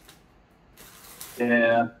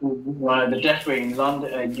 Yeah, the death rate in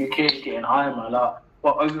London, UK is getting higher, man. Like,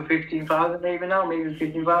 what, over 15,000 maybe now? Maybe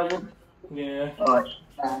 15,000? Yeah.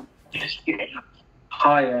 Just getting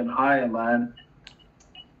higher and higher, man.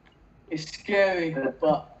 It's scary,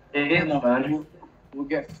 but it is, man. We'll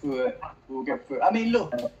get through it. I mean,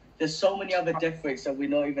 look, there's so many other death rates that we're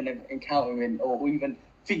not even encountering or even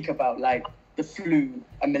think about, like the flu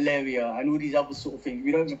and malaria and all these other sort of things.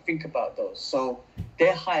 We don't even think about those. So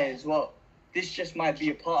they're high as well. This just might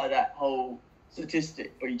be a part of that whole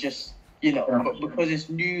statistic, but but because it's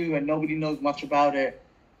new and nobody knows much about it,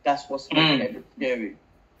 that's what's making it scary.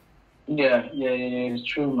 Yeah, it's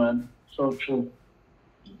true, man. So true.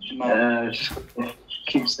 Just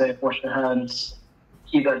keep safe, wash your hands,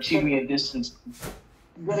 keep that 2 meter distance.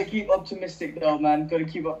 You gotta keep optimistic though, man. Gotta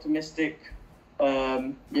keep optimistic.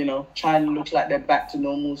 China looks like they're back to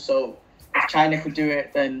normal, so if China could do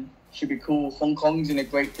it, then it should be cool. Hong Kong's in a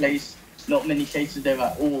great place. Not many cases there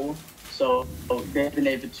at all, so they've been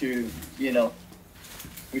able to,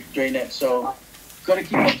 restrain it. So, gotta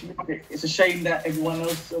keep optimistic. It's a shame that everyone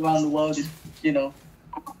else around the world is,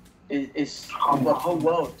 is the whole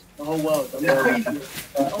world. I mean, crazy.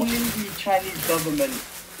 Only the Chinese government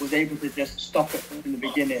was able to just stop it from the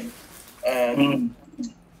beginning.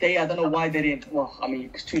 I don't know why they didn't. Well, I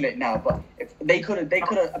mean, it's too late now. But if they could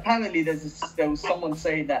have. Apparently, there was someone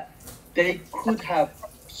saying that they could have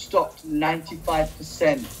stopped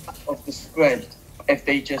 95% of the spread if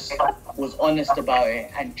they just was honest about it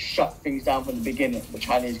and shut things down from the beginning, the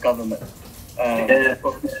Chinese government.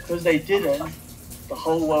 But because they didn't, the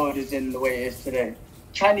whole world is in the way it is today.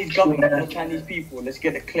 Chinese government or Chinese people, let's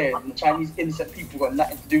get it clear. The Chinese innocent people got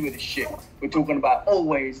nothing to do with this shit. We're talking about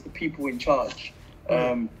always the people in charge.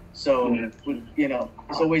 It's always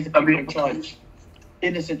the people in charge.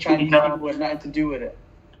 Innocent Chinese people have nothing to do with it.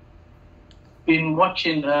 Been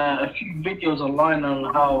watching a few videos online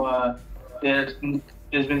on how there's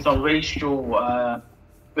been some racial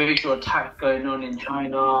attacks going on in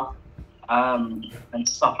China and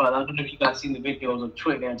stuff like that. I don't know if you guys seen the videos on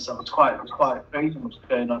Twitter and stuff. It's quite crazy what's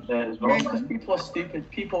going on there as well. Yeah, people are stupid.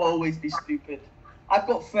 People always be stupid. I've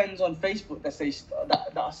got friends on Facebook that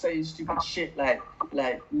are saying stupid shit, like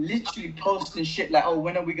literally posting shit like, "Oh,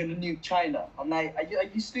 when are we gonna nuke China?" I'm like, "Are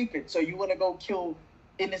you stupid? So you wanna go kill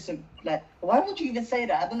innocent? Like, why would you even say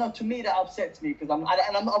that?" I don't know. To me, that upsets me because I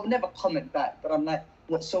would never comment back. But I'm like,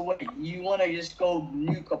 what? So what? You wanna just go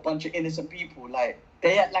nuke a bunch of innocent people? Like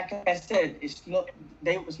like I said, it's nothing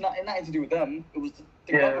to do with them. It was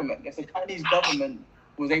the government. If the Chinese government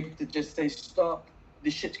was able to just say stop.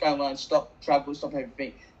 This shit's going on, stop travel, stop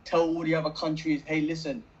everything. Tell all the other countries, hey,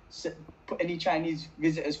 listen, put any Chinese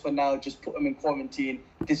visitors for now, just put them in quarantine.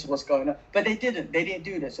 This is what's going on. But they didn't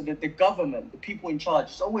do that. So the government, the people in charge,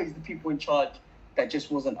 it's always the people in charge that just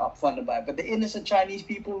wasn't upfront about it. But the innocent Chinese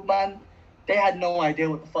people, man, they had no idea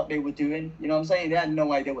what the fuck they were doing. You know what I'm saying? They had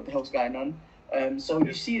no idea what the hell's going on. So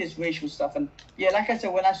you see this racial stuff. And yeah, like I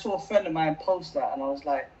said, when I saw a friend of mine post that, and I was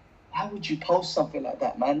like, why would you post something like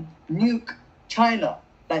that, man? Nuke China.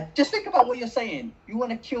 Like, just think about what you're saying. You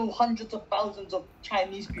want to kill hundreds of thousands of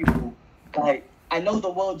Chinese people. Like, I know the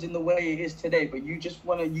world's in the way it is today, but you just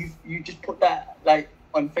want to, you just put that, like,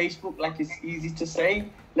 on Facebook, like it's easy to say.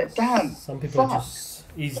 Like, damn. Some people are just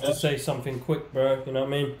easy to say something quick, bro. You know what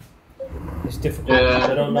I mean? It's difficult.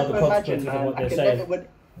 They don't know the consequences of what they're saying.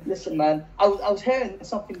 Listen, man, I was hearing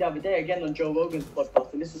something the other day, again, on Joe Rogan's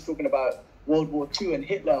podcast, and this is talking about World War II and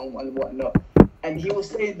Hitler and whatnot. And he was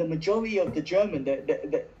saying the majority of the German,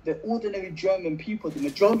 the ordinary German people, the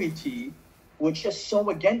majority were just so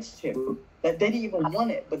against him that they didn't even want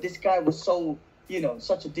it. But this guy was so,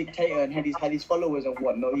 such a dictator and had his followers and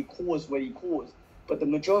whatnot. He caused what he caused. But the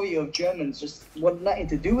majority of Germans just wanted nothing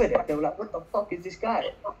to do with it. They were like, what the fuck is this guy?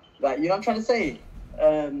 Like, you know what I'm trying to say?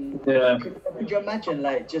 Could you imagine,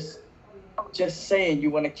 like, just saying you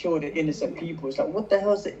want to kill the innocent people? It's like, what the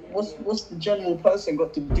hell is it? What's the general person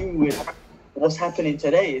got to do with what's happening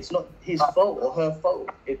today? It's not his fault or her fault.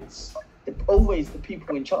 It's always the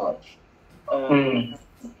people in charge.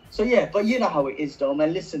 So yeah, but you know how it is though,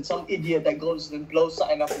 man. Listen, some idiot that goes and blows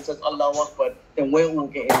something up and says Allahu Akbar, then we're all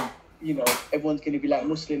getting, everyone's going to be like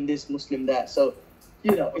Muslim this, Muslim that. So,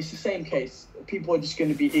 it's the same case. people are just going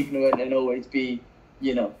to be ignorant and always be,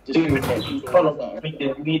 you know, just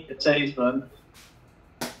meet the taste, man.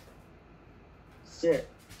 That's it.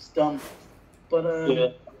 It's done. But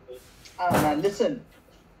man, listen.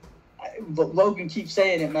 But Rogan keeps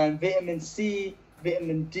saying it, man. Vitamin C,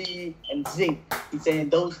 vitamin D, and zinc. He's saying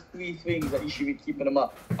those 3 things that you should be keeping them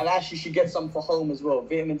up. And actually, you should get some for home as well.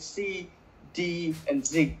 Vitamin C, D, and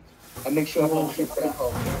zinc. And make sure everyone keeps it at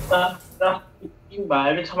home. Man,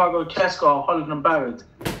 every time I go to Tesco or Holland and Barrett,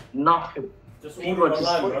 nothing. Just order it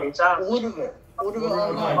online, bro. Order it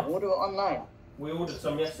online. Order it online. We ordered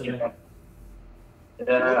some yesterday.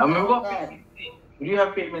 Yeah, I mean, what vitamin C? Do you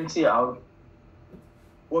have vitamin C out?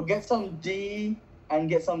 Well, get some D and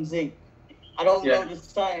get some zinc. I don't know the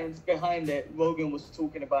science behind it. Rogan was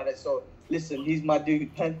talking about it. So, listen, he's my dude.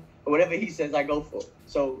 Whatever he says, I go for.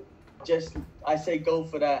 So, I say go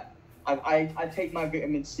for that. I take my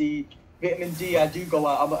vitamin C. Vitamin D, I do go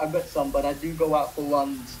out. I've got some, but I do go out for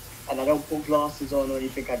runs. And I don't put glasses on or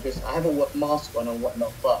anything. I have a mask on and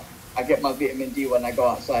whatnot. But I get my vitamin D when I go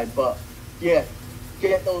outside. But, yeah,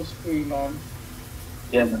 get those 3, man.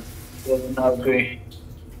 Yeah, man. Yeah, I agree.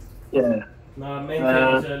 Yeah. No, main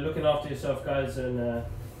thing is looking after yourself, guys, and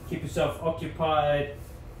keep yourself occupied.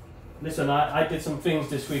 Listen, I did some things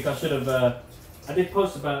this week. I should have. I did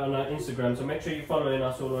post about it on our Instagram, so make sure you're following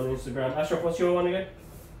us all on Instagram. Ashraf, what's your one again?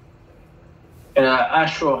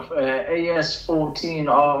 Ashraf,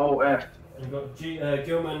 AS14ROF. You've got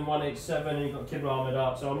Gilman187, and you've got Kibra Ahmed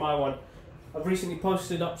Art. So on my one, I've recently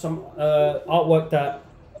posted up some artwork that,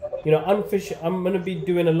 you know, I'm going to be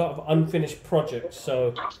doing a lot of unfinished projects.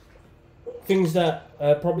 So things that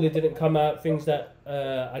probably didn't come out, things that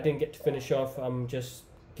I didn't get to finish off. I'm just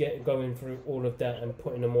going through all of that and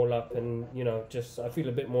putting them all up, and you know, just I feel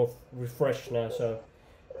a bit more refreshed now. So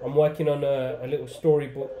I'm working on a little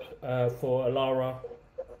storybook for Alara.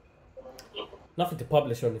 Nothing to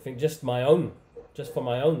publish or anything, just for my own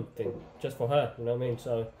thing, just for her. You know what I mean?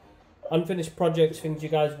 So unfinished projects, things you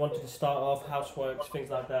guys wanted to start off, houseworks, things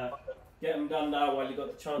like that. Get them done now while you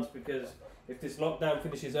got the chance, because if this lockdown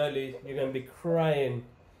finishes early, you're going to be crying.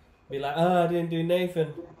 Be like, I didn't do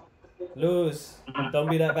Nathan. Lose. Don't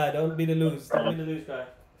be that guy. Don't be the lose. Don't be the lose guy.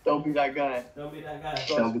 Don't be that guy. Don't be that guy.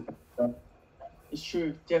 It's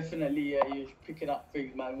true. Definitely, you're picking up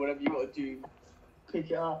things, man. Whatever you got to do, pick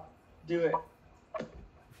it up. Do it.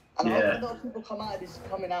 And I hope a lot of people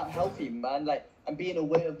coming out healthy, man. Like, and being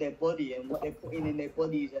aware of their body and what they're putting in their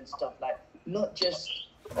bodies and stuff. Like, not just,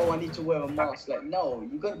 I need to wear a mask. Like, no,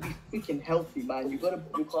 you got to be freaking healthy, man. You got to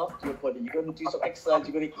look after your body. You got to do some exercise.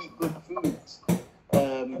 You got to eat good foods.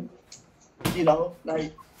 You know,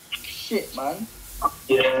 like, shit, man.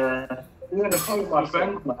 Yeah. Even a few of my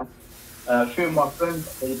friends, man. A few of my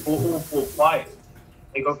friends, they all bought bikes.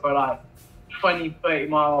 They go for like 20, 30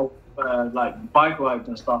 mile like bike rides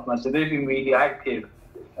and stuff, man. So they've been really active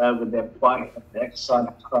with their bike and their exercise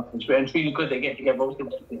and stuff. It's really good. They get together also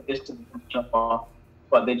the distance and stuff,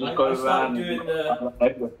 but they just go around.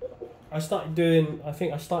 I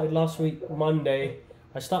think I started last week, Monday.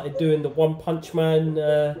 I started doing the One Punch Man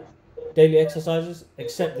daily exercises,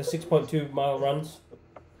 except the 6.2 mile runs.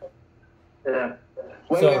 Yeah.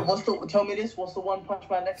 Wait, tell me this, what's the One Punch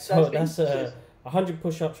Man exercise? So that's 100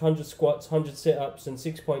 push-ups, 100 squats, 100 sit-ups, and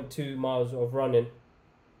 6.2 miles of running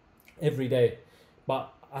every day.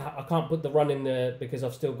 But I can't put the run in there because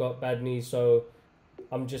I've still got bad knees, so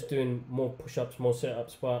I'm just doing more push-ups, more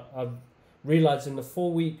sit-ups. But I've realised in the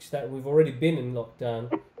 4 weeks that we've already been in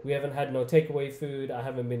lockdown, we haven't had no takeaway food, I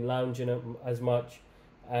haven't been lounging as much,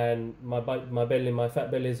 and my belly, my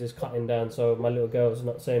fat belly is cutting down, so my little girl's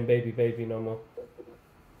not saying baby, baby no more.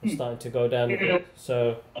 It's starting to go down a bit.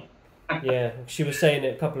 So, yeah, she was saying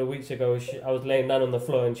it a couple of weeks ago. I was laying down on the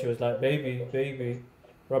floor and she was like, baby, baby,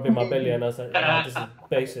 rubbing my belly, and I was like, this is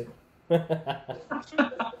basic.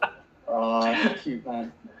 Oh, that's cute,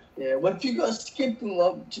 man. Yeah, well, if you got to skip,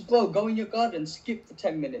 bro, go in your garden, skip for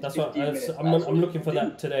 10 minutes. That's what I'm looking for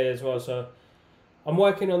that today as well. So I'm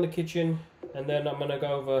working on the kitchen, and then I'm gonna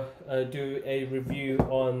go over do a review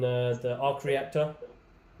on the arc reactor,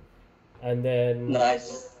 and then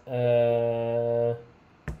nice.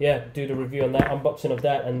 Do the review on that, unboxing of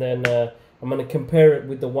that, and then I'm gonna compare it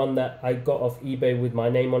with the one that I got off eBay with my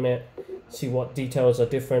name on it, see what details are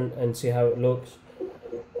different, and see how it looks.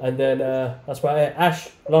 And then that's about it. Ash,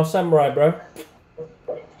 Last Samurai, bro.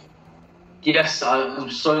 Yes, I'm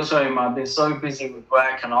so sorry, man. I've been so busy with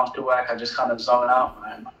work, and after work, I just kind of zone out,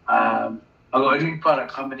 man. I got a new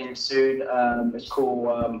product coming in soon. It's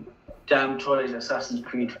called Damn Toys Assassin's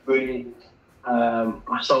Creed 3.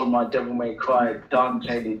 I sold my Devil May Cry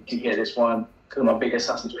Dante to get this one because I'm a big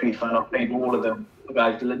Assassin's Creed fan. I've played all of them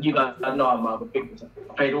guys. You guys know I'm a big.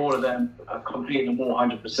 I played all of them. I completed them all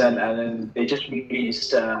 100%, and then they just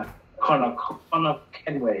released Connor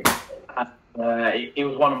Kenway. It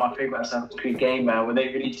was one of my favorite Assassin's Creed games, man. When they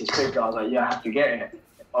released this figure, I was like, yeah, I have to get it.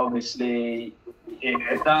 Obviously,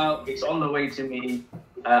 it's on the way to me.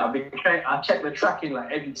 I check the tracking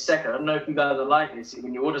like every second. I don't know if you guys are like this.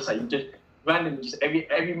 When you order something, you just randomly, just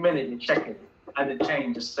every minute you check it and it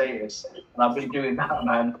change the status. And I've been doing that,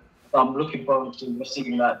 man. So I'm looking forward to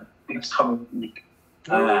receiving that next coming week.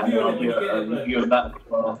 And I'll do a review of that as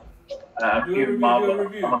well. Do a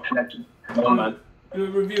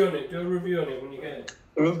review on it. When you get it.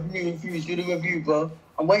 Do the review, bro.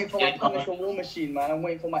 I'm waiting for my Punisher War Machine, man. I'm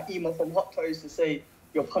waiting for my email from Hot Toys to say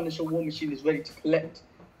your Punisher War Machine is ready to collect.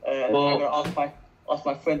 I'm gonna ask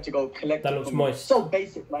my friend to go collect that. It. That looks moist. So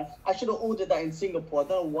basic, man. I should have ordered that in Singapore. I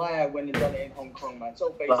don't know why I went and done it in Hong Kong, man. So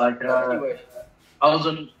basic. Anyway. I was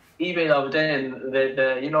on eBay the other day, and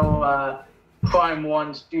the Prime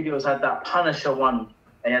One Studios had that Punisher one.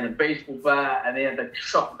 They had the baseball bat, and they had the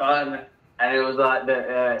shotgun, and it was like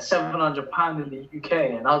the £700 in the UK.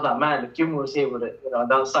 And I was like, man, if Jim was here with it, that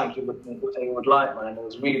was something he would like, man. It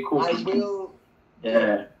was really cool.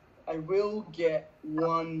 I will get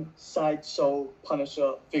one side soul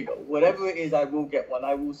Punisher figure. Whatever it is, I will get one.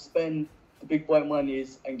 I will spend the big boy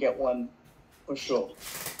monies and get one for sure.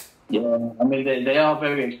 Yeah, I mean, they are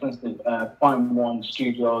very expensive. Prime One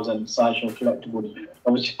Studios and Sideshow Collectibles,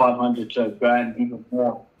 obviously 500 to £1,000, even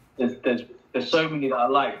more. There's so many that I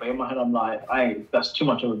like, but in my head I'm like, that's too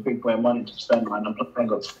much of a big boy money to spend, man. I'm not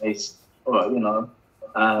paying up space, but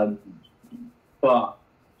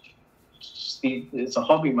it's a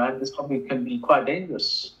hobby, man. This hobby can be quite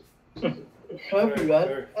dangerous. Hobby,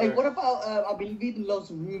 man. Hey, what about? I've been reading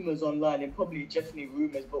lots of rumors online, and probably definitely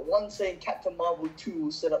rumors, but one saying Captain Marvel 2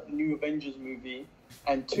 will set up the new Avengers movie,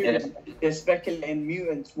 and two, they're speculating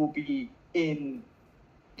mutants will be in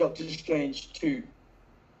Doctor Strange 2.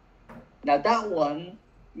 Now that one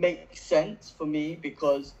makes sense for me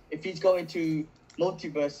because if he's going to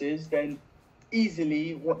multiverses, then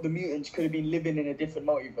easily what the mutants could have been living in a different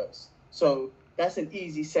multiverse. So that's an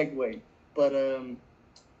easy segue. But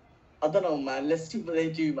I don't know, man. Let's see what they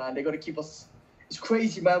do, man. They got to keep us. It's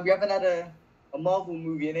crazy, man. We haven't had a Marvel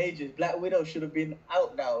movie in ages. Black Widow should have been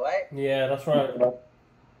out now, right? Yeah, that's right.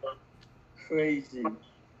 Crazy.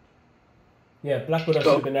 Yeah, Black Widow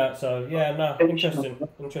should have been out. So yeah, no, interesting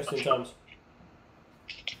times.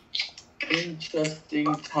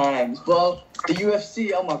 Interesting times. Well, the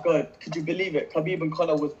UFC. Oh my God, could you believe it? Khabib and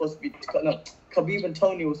Conor was supposed to be. No, Khabib and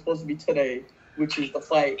Tony was supposed to be today, which is the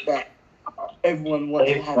fight that everyone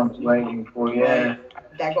wants to have. Waiting for, yeah.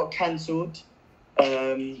 That got cancelled. I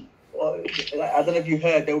don't know if you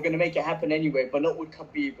heard, they were going to make it happen anyway, but not with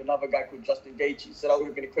Khabib, another guy called Justin Gaethje. So that would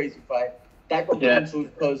have been a crazy fight. That got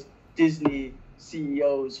cancelled because Disney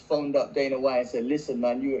CEOs phoned up Dana White and said, listen,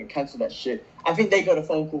 man, you got to cancel that shit. I think they got a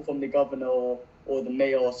phone call from the governor or the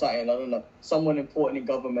mayor or something. I don't know. Someone important in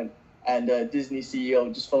government. And Disney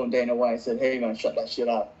CEO just phoned Dana White and said, hey, man, shut that shit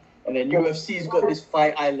up. And then UFC's got this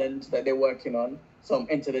fight island that they're working on. Some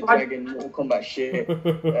Enter the Dragon, Mortal Kombat shit.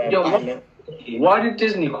 Why did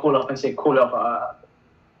Disney call up and say call up?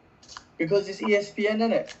 Because it's ESPN,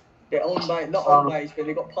 isn't it? They're owned by, not owned by ESPN,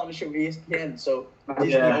 they got partnership with ESPN, so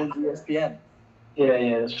Disney owns ESPN.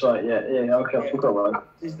 Yeah, that's right. Yeah, okay, I forgot about that.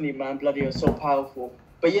 Disney, man, bloody are so powerful.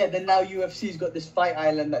 But yeah, then now UFC's got this fight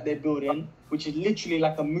island that they're building, which is literally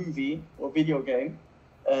like a movie or video game.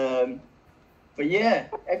 But yeah,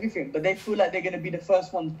 everything. But they feel like they're going to be the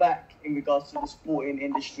first ones back in regards to the sporting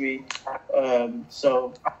industry.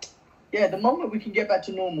 So yeah, the moment we can get back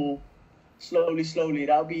to normal, slowly,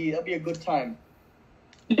 that'll be a good time.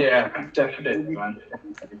 Yeah, definitely, man.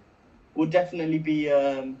 We'll definitely be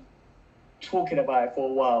talking about it for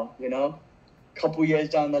a while, Couple years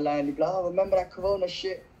down the line, you'll be like, oh, remember that Corona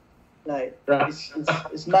shit? Like,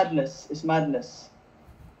 it's madness. It's madness.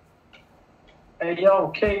 Hey, yo,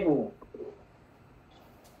 Cable.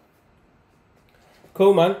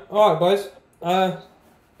 Cool, man. All right, boys. I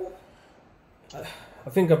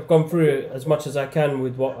think I've gone through it as much as I can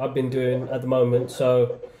with what I've been doing at the moment.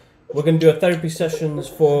 So we're going to do a therapy sessions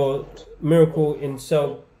for Miracle in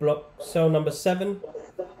cell number 7.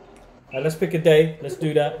 Let's pick a day. Let's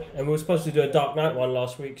do that. And we were supposed to do a Dark Knight one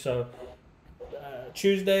last week. So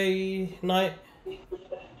Tuesday night.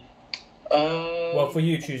 Well, for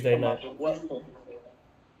you, Tuesday night.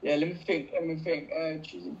 Yeah, let me think.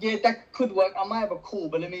 Yeah, that could work. I might have a call,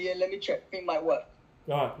 but let me check. It might work.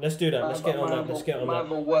 All right, let's do that. Let's get on that. Might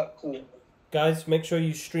have a work call. Guys, make sure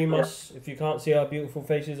you stream us. If you can't see our beautiful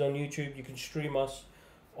faces on YouTube, you can stream us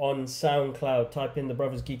on SoundCloud. Type in the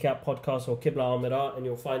Brothers Geek Out podcast or Qibla Ahmed Art and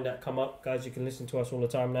you'll find that come up. Guys, you can listen to us all the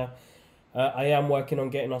time now. I am working on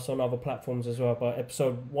getting us on other platforms as well, but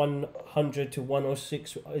episode 100 to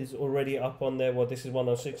 106 is already up on there. Well, this is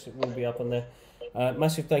 106, it will be up on there.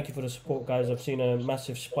 Massive thank you for the support, guys. I've seen a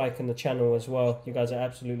massive spike in the channel as well. You guys are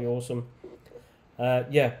absolutely awesome.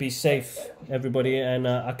 Yeah, be safe, everybody, and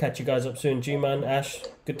I'll catch you guys up soon. G-Man, Ash,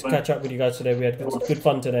 good to catch up with you guys today. We had good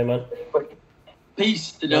fun today, man.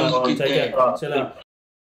 Peace to those. Good Take day. care. Chill out.